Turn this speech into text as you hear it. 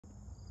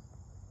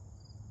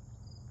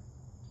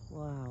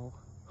Wow.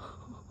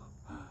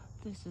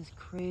 This is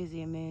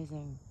crazy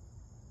amazing.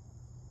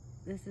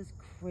 This is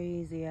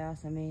crazy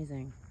ass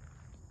amazing.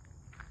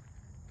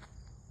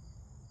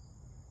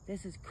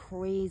 This is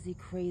crazy,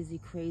 crazy,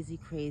 crazy,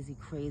 crazy,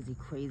 crazy,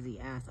 crazy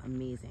ass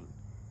amazing.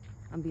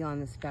 I'm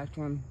beyond the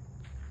spectrum.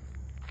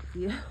 If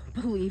you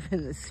believe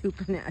in the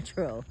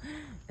supernatural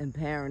and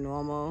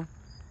paranormal,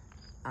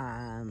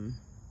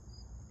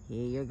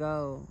 here you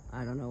go.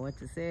 I don't know what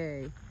to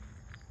say.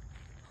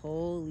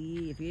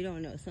 Holy, if you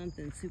don't know,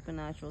 something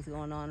supernatural is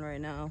going on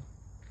right now.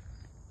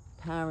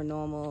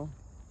 Paranormal,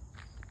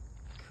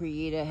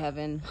 creator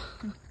heaven,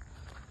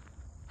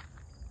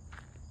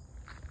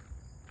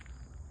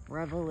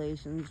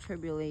 revelations,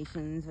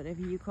 tribulations,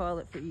 whatever you call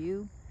it for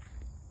you.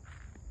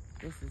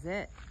 This is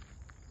it.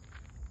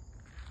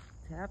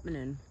 It's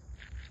happening.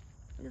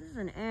 Look, this is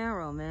an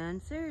arrow, man.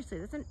 Seriously,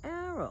 that's an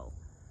arrow.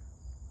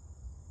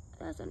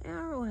 That's an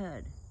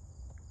arrowhead.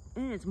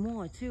 And it's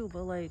more too,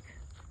 but like,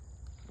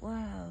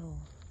 wow.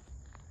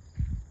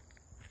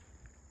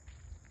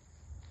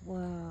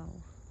 Wow.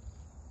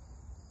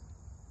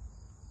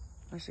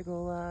 I should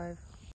go live.